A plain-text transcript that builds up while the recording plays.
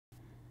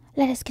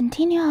Let us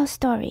continue our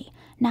story,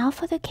 now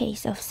for the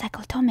case of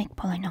cyclotomic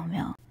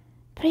polynomial.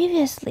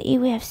 Previously,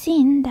 we have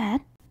seen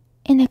that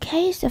in the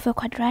case of a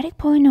quadratic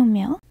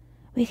polynomial,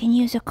 we can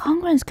use a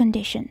congruence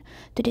condition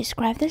to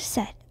describe the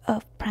set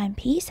of prime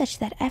p such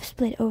that f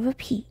split over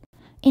p.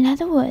 In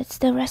other words,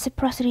 the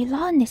reciprocity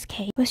law in this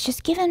case was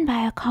just given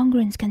by a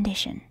congruence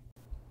condition.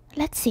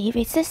 Let's see if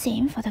it's the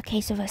same for the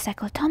case of a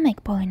cyclotomic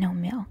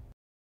polynomial.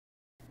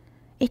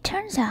 It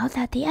turns out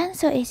that the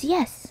answer is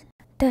yes.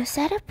 The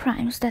set of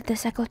primes that the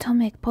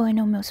cyclotomic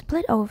polynomial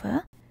split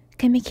over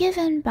can be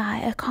given by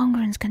a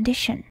congruence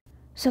condition.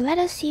 So let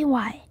us see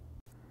why.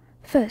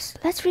 First,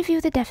 let's review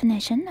the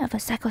definition of a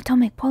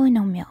cyclotomic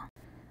polynomial.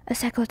 A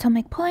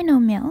cyclotomic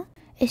polynomial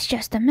is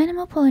just a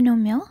minimal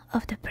polynomial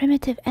of the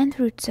primitive nth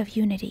roots of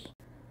unity.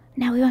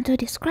 Now we want to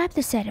describe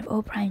the set of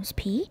O primes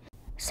p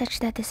such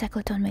that the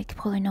cyclotomic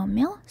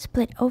polynomial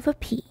split over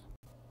p.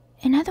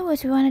 In other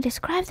words, we want to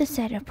describe the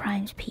set of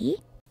primes p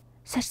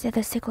such that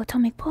the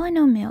cyclotomic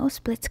polynomial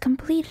splits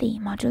completely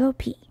modulo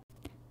p,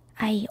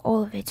 i.e.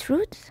 all of its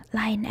roots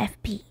lie in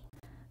Fp.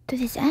 To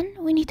this end,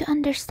 we need to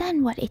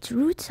understand what its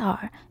roots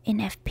are in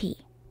Fp.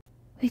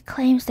 We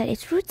claim that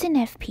its roots in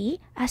Fp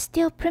are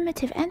still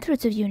primitive nth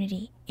roots of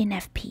unity in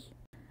Fp.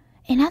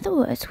 In other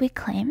words, we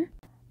claim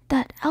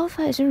that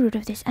alpha is a root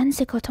of this n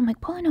cyclotomic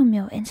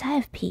polynomial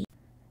inside Fp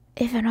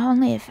if and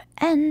only if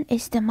n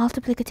is the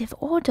multiplicative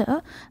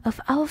order of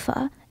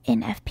alpha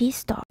in Fp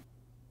star.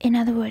 In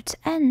other words,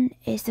 n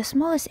is the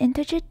smallest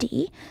integer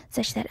d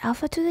such that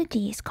alpha to the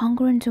d is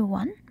congruent to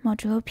 1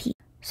 modulo p.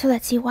 So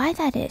let's see why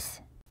that is.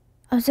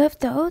 Observe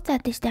though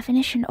that this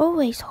definition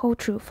always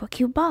holds true for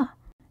q bar.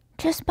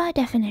 Just by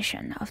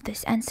definition of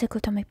this n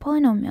cyclotomic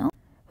polynomial,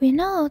 we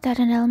know that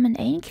an element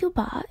a in q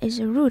bar is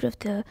a root of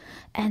the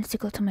n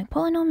cyclotomic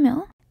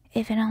polynomial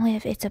if and only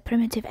if it's a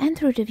primitive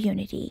nth root of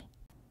unity,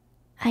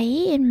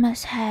 i.e. it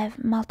must have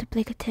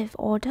multiplicative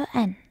order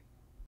n.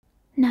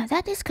 Now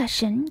that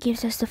discussion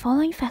gives us the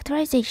following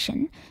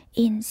factorization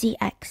in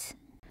Zx.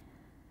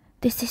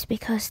 This is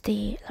because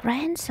the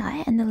right-hand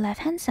side and the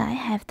left-hand side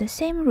have the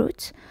same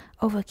roots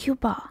over q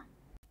bar.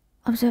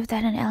 Observe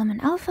that an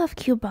element alpha of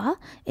q bar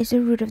is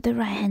a root of the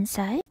right-hand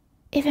side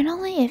if and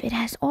only if it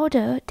has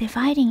order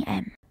dividing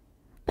m.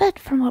 But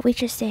from what we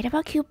just said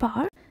about q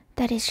bar,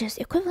 that is just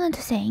equivalent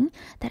to saying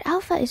that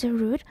alpha is a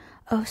root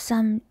of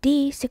some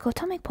d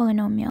cyclotomic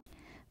polynomial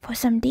for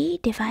some d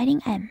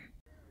dividing m.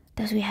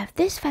 Thus we have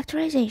this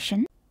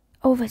factorization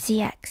over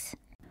Zx.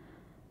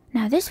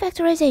 Now this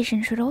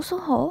factorization should also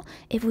hold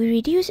if we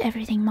reduce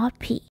everything mod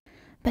p.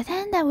 But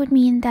then that would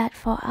mean that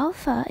for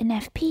alpha in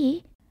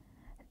Fp,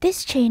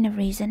 this chain of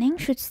reasoning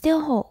should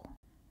still hold.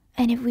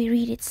 And if we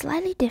read it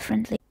slightly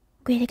differently,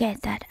 we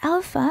get that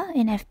alpha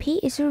in Fp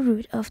is a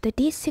root of the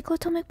d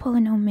cyclotomic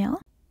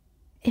polynomial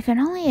if and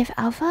only if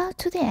alpha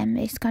to the m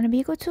is going to be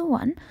equal to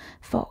 1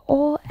 for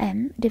all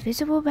m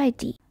divisible by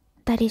d.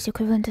 That is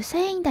equivalent to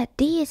saying that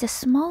d is the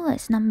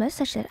smallest number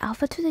such that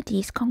alpha to the d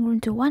is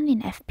congruent to 1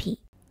 in Fp,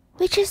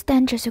 which is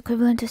then just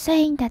equivalent to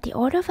saying that the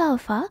order of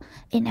alpha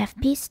in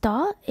Fp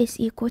star is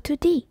equal to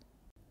d.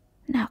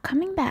 Now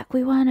coming back,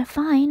 we want to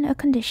find a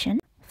condition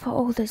for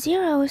all the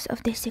zeros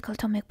of this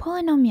cyclotomic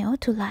polynomial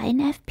to lie in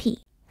Fp.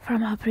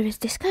 From our previous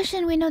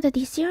discussion, we know that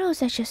these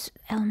zeros are just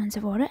elements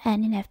of order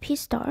n in Fp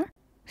star.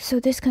 So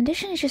this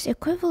condition is just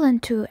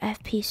equivalent to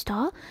Fp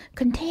star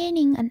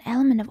containing an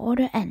element of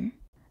order n.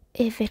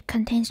 If it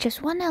contains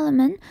just one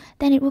element,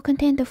 then it will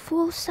contain the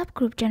full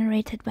subgroup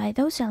generated by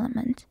those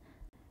elements.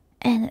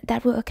 And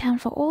that will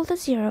account for all the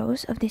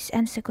zeros of this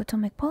n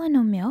cyclotomic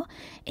polynomial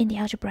in the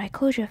algebraic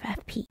closure of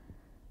Fp.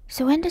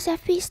 So when does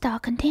Fp star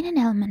contain an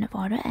element of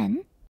order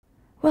n?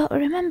 Well,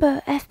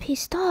 remember Fp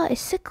star is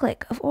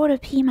cyclic of order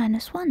p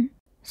minus 1.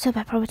 So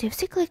by property of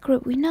cyclic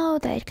group, we know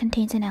that it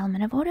contains an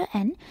element of order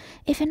n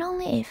if and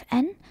only if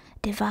n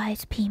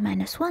divides p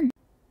minus 1.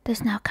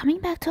 Thus now coming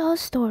back to our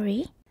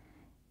story,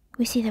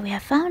 we see that we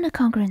have found a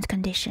congruence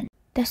condition.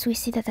 Thus we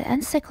see that the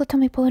n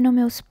cyclotomic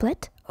polynomial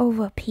split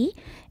over p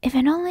if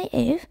and only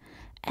if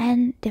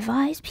n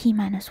divides p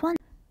minus 1.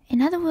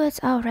 In other words,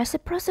 our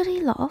reciprocity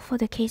law for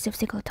the case of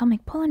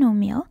cyclotomic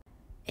polynomial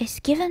is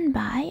given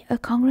by a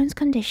congruence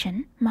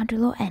condition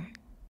modulo n.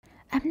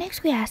 Up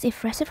next, we ask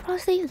if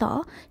reciprocity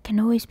law can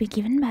always be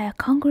given by a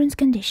congruence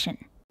condition.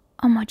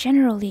 Or more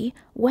generally,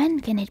 when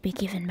can it be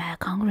given by a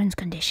congruence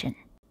condition?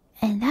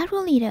 And that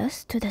will lead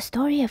us to the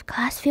story of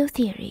class field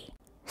theory.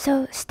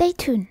 So stay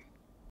tuned.